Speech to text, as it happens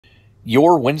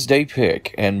Your Wednesday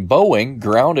pick, and Boeing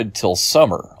grounded till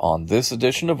summer on this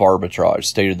edition of Arbitrage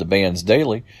State of the Bands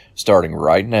Daily, starting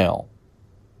right now.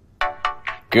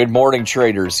 Good morning,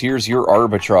 traders. Here's your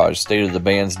Arbitrage State of the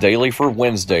Bands Daily for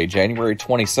Wednesday, January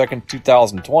 22nd,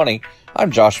 2020.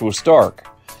 I'm Joshua Stark.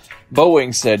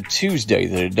 Boeing said Tuesday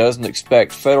that it doesn't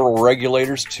expect federal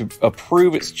regulators to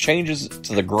approve its changes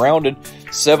to the grounded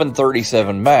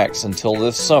 737 MAX until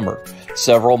this summer,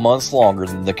 several months longer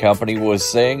than the company was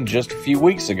saying just a few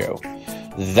weeks ago.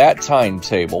 That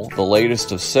timetable, the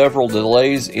latest of several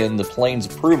delays in the plane's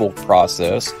approval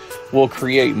process, will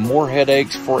create more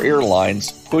headaches for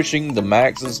airlines, pushing the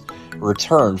MAX's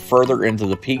return further into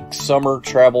the peak summer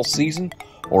travel season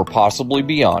or possibly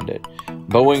beyond it.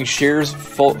 Boeing shares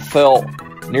fell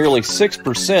nearly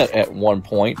 6% at one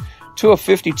point to a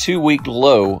 52-week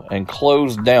low and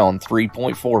closed down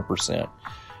 3.4%.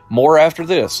 More after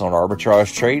this on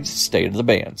Arbitrage Trade's State of the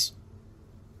Bands.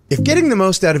 If getting the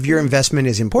most out of your investment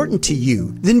is important to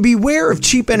you, then beware of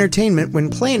cheap entertainment when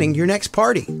planning your next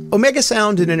party. Omega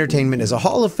Sound and Entertainment is a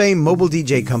Hall of Fame mobile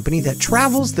DJ company that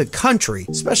travels the country,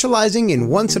 specializing in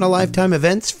once-in-a-lifetime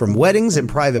events from weddings and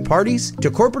private parties to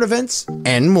corporate events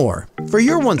and more. For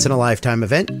your once-in-a-lifetime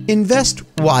event, invest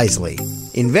wisely.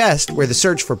 Invest where the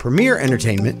search for premier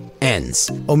entertainment ends.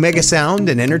 Omega Sound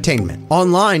and Entertainment.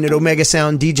 Online at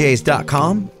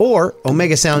OmegaSoundDJs.com or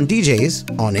Omega Sound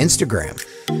DJs on Instagram.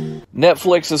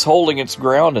 Netflix is holding its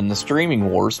ground in the streaming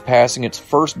wars, passing its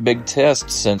first big test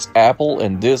since Apple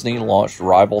and Disney launched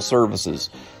rival services.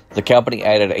 The company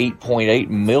added 8.8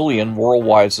 million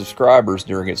worldwide subscribers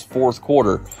during its fourth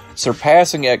quarter,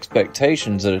 surpassing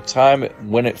expectations at a time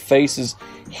when it faces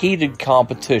heated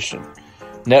competition.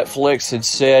 Netflix had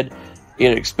said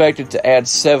it expected to add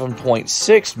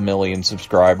 7.6 million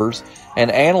subscribers,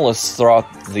 and analysts thought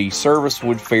the service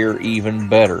would fare even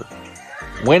better.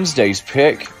 Wednesday's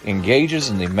pick engages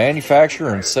in the manufacture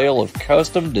and sale of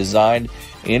custom-designed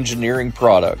engineering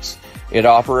products. It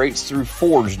operates through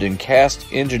forged and cast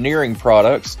engineering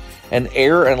products and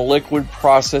air and liquid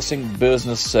processing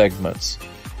business segments.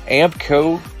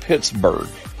 Ampco Pittsburgh,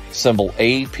 symbol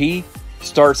AP,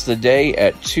 starts the day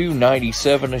at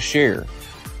 $2.97 a share.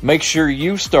 Make sure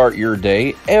you start your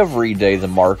day every day the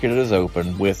market is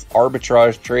open with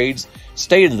Arbitrage Trade's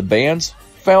State of the Bands,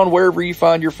 found wherever you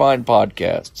find your fine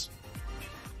podcasts.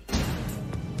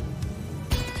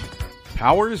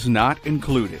 Powers Not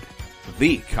Included,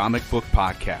 the comic book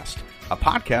podcast. A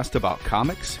podcast about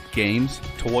comics, games,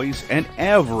 toys, and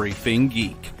everything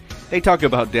geek. They talk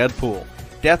about Deadpool,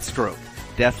 Deathstroke,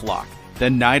 Deathlock,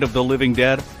 The Night of the Living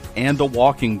Dead, and The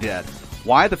Walking Dead.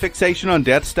 Why the fixation on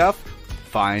dead stuff?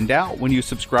 Find out when you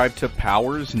subscribe to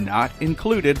Powers Not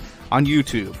Included on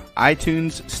YouTube,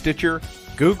 iTunes, Stitcher,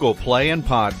 Google Play, and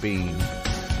Podbean.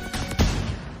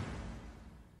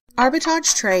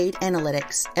 Arbitrage Trade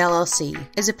Analytics, LLC,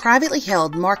 is a privately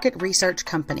held market research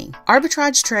company.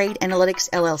 Arbitrage Trade Analytics,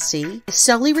 LLC, is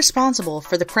solely responsible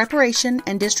for the preparation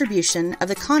and distribution of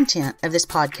the content of this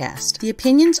podcast. The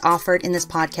opinions offered in this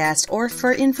podcast are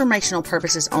for informational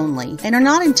purposes only and are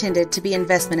not intended to be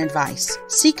investment advice.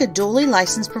 Seek a duly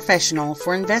licensed professional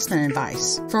for investment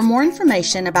advice. For more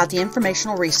information about the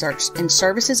informational research and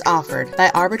services offered by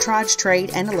Arbitrage Trade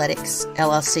Analytics,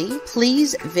 LLC,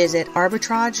 please visit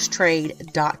arbitragetrade.com.